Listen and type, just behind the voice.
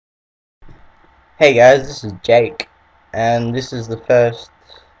Hey guys, this is Jake, and this is the first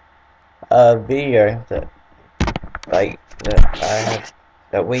video that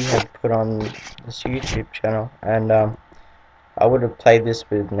we have put on this YouTube channel, and I would have played this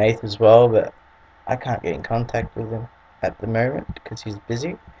with Nath as well, but I can't get in contact with him at the moment because he's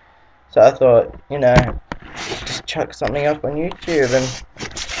busy. So I thought, just chuck something up on YouTube, and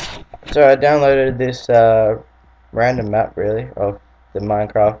so I downloaded this random map really of the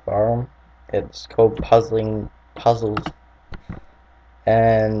Minecraft Forum. It's called Puzzling Puzzles,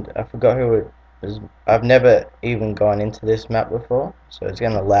 and I forgot who it was. I've never even gone into this map before, so it's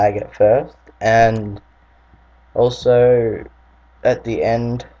gonna lag at first. And also at the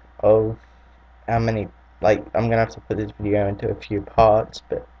end of how many, I'm gonna have to put this video into a few parts,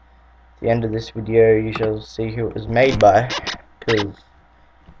 but at the end of this video you shall see who it was made by, because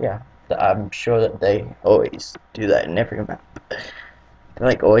yeah, I'm sure that they always do that in every map.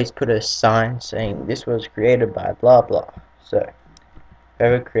 They always put a sign saying this was created by blah blah. So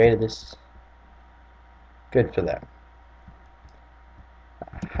whoever created this, good for them.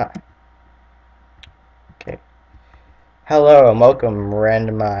 Okay. Hello and welcome,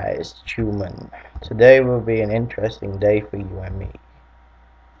 randomized human. Today will be an interesting day for you and me.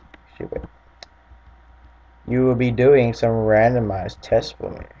 You will be doing some randomized tests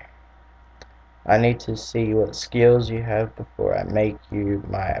for me. I need to see what skills you have before I make you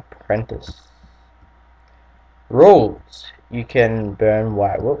my apprentice. Rules. You can burn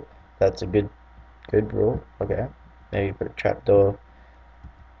white wool. That's a good rule. Okay. Maybe put a trapdoor.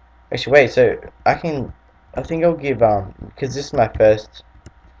 Actually, wait. So I think I'll give because this is my first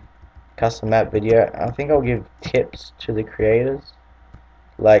custom map video. I think I'll give tips to the creators,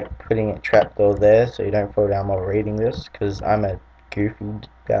 like putting a trapdoor there so you don't fall down while reading this, because I'm a goofy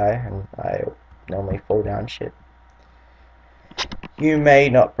guy and I normally fall down shit. You may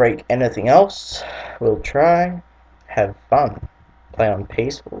not break anything else. We'll try. Have fun. Play on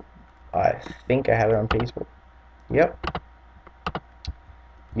peaceful. I think I have it on peaceful. Yep.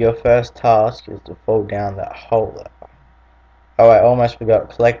 Your first task is to fall down that hole. Oh, I almost forgot.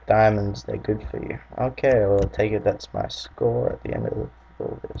 Collect diamonds. They're good for you. Okay, well, I'll take it that's my score at the end of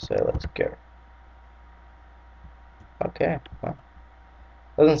all this. So let's go. Okay, well,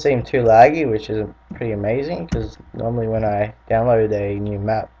 doesn't seem too laggy, which is pretty amazing, because normally when I download a new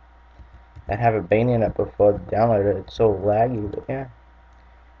map and haven't been in it before to download it, it's all laggy, but yeah.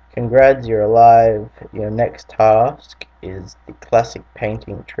 Congrats, you're alive. Your next task is the classic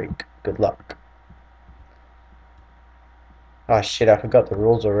painting trick. Good luck. Oh shit, I forgot the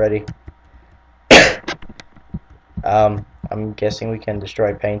rules already. I'm guessing we can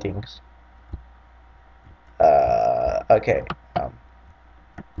destroy paintings. Okay.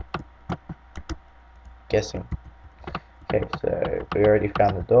 Guessing. Okay, so we already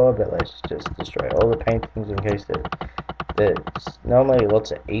found the door, but let's just destroy all the paintings in case there's normally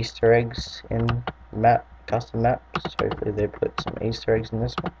lots of Easter eggs in custom maps. Hopefully they put some Easter eggs in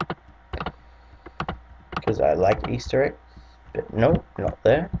this one, because I like Easter eggs. But no, not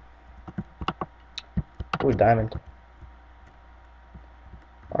there. Ooh, diamond.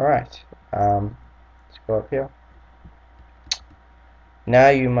 Alright, let's go up here. Now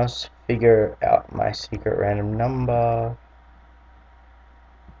you must figure out my secret random number.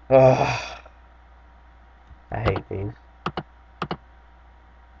 Ugh. I hate these.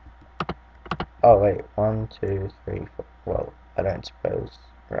 Oh wait, 1, 2, 3, 4. Well, I don't suppose.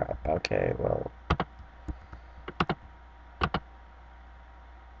 Right, okay, well.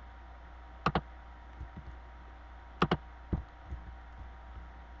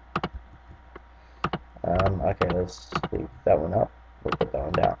 Okay, let's leave that one up. We'll put that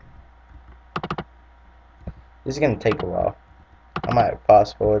one down. This is gonna take a while. I might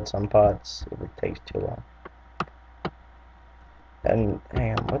fast forward some parts if it takes too long. And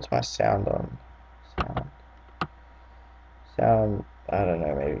hang on, what's my sound on? Sound, I don't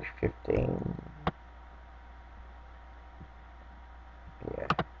know, maybe 15. Yeah.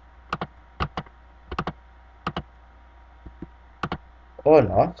 Or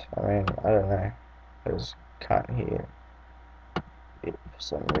not. I mean, I don't know. I just can't hear it for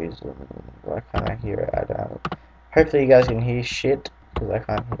some reason. Why can't I hear it? I don't know. Hopefully you guys can hear shit, because I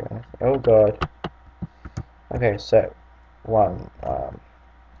can't hear anything. Oh god. Okay, so one.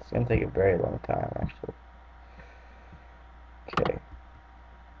 It's gonna take a very long time actually. Okay.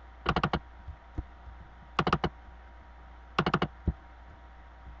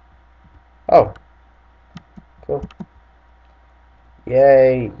 Oh. Cool.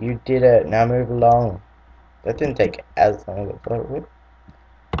 Yay, you did it. Now move along. That didn't take as long as I thought it would.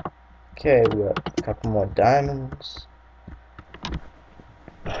 Okay, we got a couple more diamonds.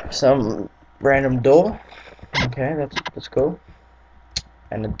 Some Random door. Okay, that's cool.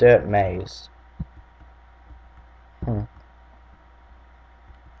 And a dirt maze. Hmm.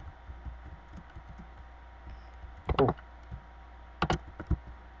 Ooh.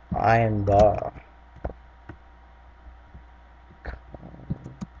 Iron bar.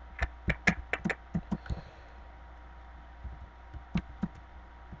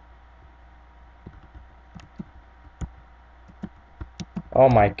 Oh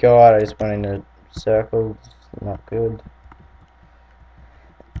my god, I just went in a circle. Not good.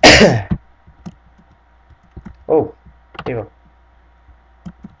 Oh, here.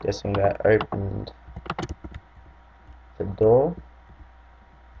 Guessing that opened the door.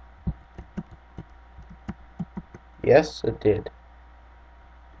 Yes, it did.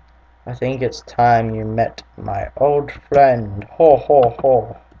 I think it's time you met my old friend. Ho ho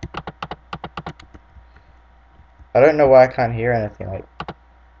ho. I don't know why I can't hear anything. Like,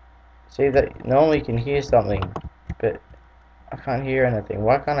 see that normally you can hear something, but I can't hear anything.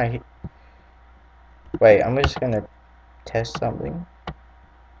 Why can't I hear? Wait, I'm just gonna test something.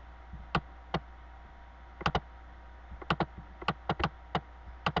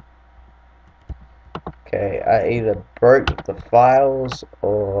 Okay, I either broke the files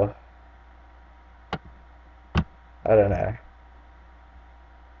or I don't know.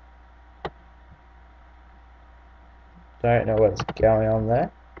 Don't know what's going on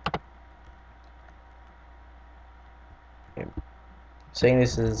there. Seeing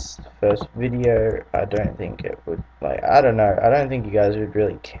this as the first video, I don't think it would, like, I don't know. I don't think you guys would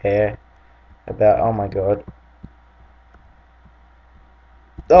really care about, oh my god.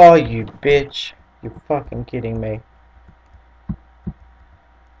 Oh, you bitch. You're fucking kidding me.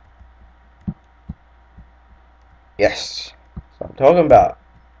 Yes. That's what I'm talking about.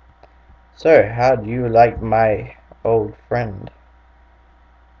 So, how do you like my old friend?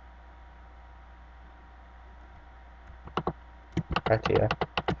 Right here.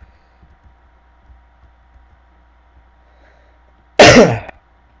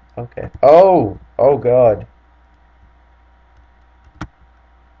 Okay. Oh! Oh god.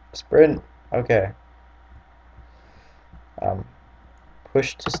 Sprint. Okay.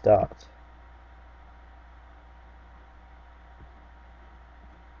 Push to start.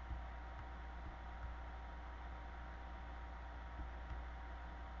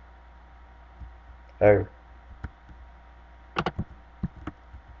 Oh.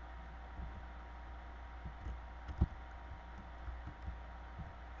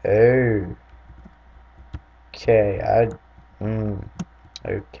 Oh. Okay.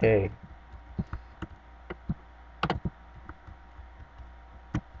 Okay.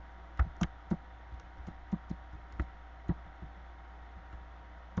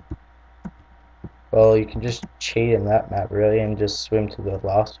 Well, you can just cheat in that map, really, and just swim to the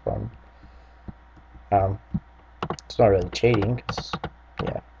last one. It's not really cheating, because,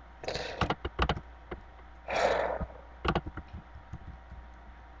 yeah.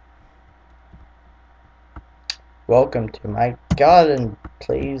 Welcome to my garden.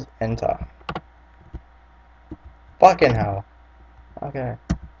 Please enter. Fucking hell. Okay.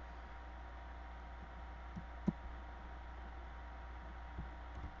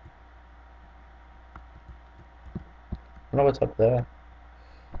 I know what's up there.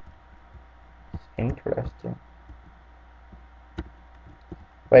 Interesting.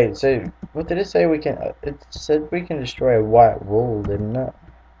 Wait, so what did it say we can? It said we can destroy a white wall, didn't it?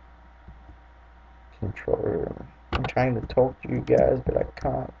 Control room. I'm trying to talk to you guys, but I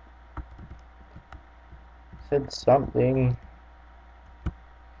can't. It said something.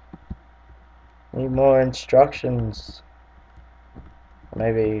 Need more instructions.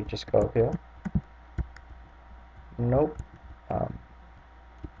 Maybe just go up here. Nope. Oh.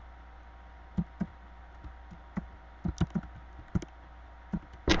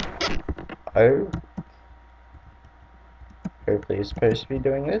 Hopefully you're supposed to be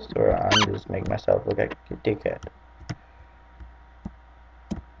doing this, or I'm just making myself look like a dickhead.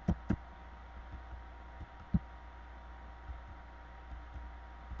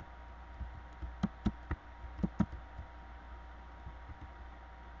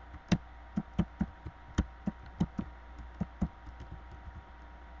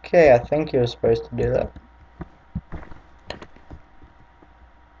 Okay, I think you're supposed to do that.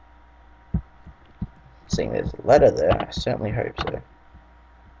 Seeing there's a letter there, I certainly hope so.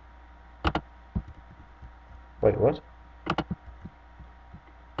 Wait, what?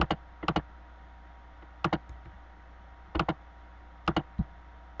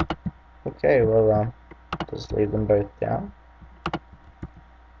 Okay, well, just leave them both down.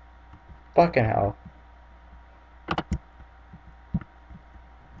 Fucking hell.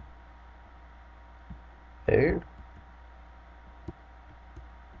 Who?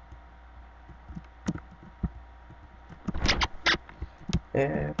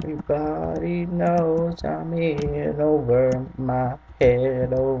 Everybody knows I'm in over my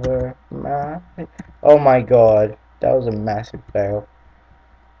head, over my head. Oh my god, that was a massive fail.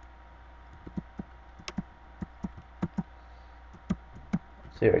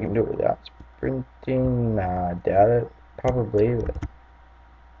 See if I can do it without sprinting. Nah, I doubt it. Probably, but...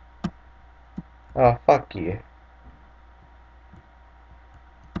 Oh, fuck you.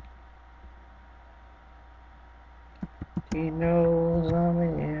 He knows I'm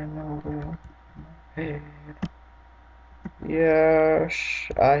in over my head. Yes,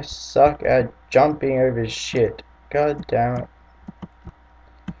 I suck at jumping over shit. God damn it.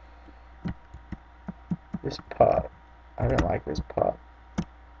 This part. I don't like this part.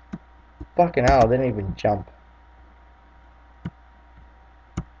 Fucking hell, I didn't even jump.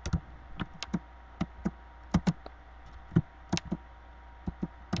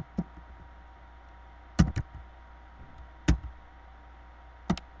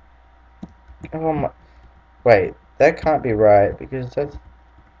 Oh my... Wait, that can't be right, because that's...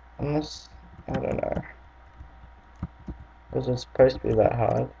 Unless... I don't know. Was it supposed to be that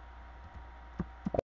hard?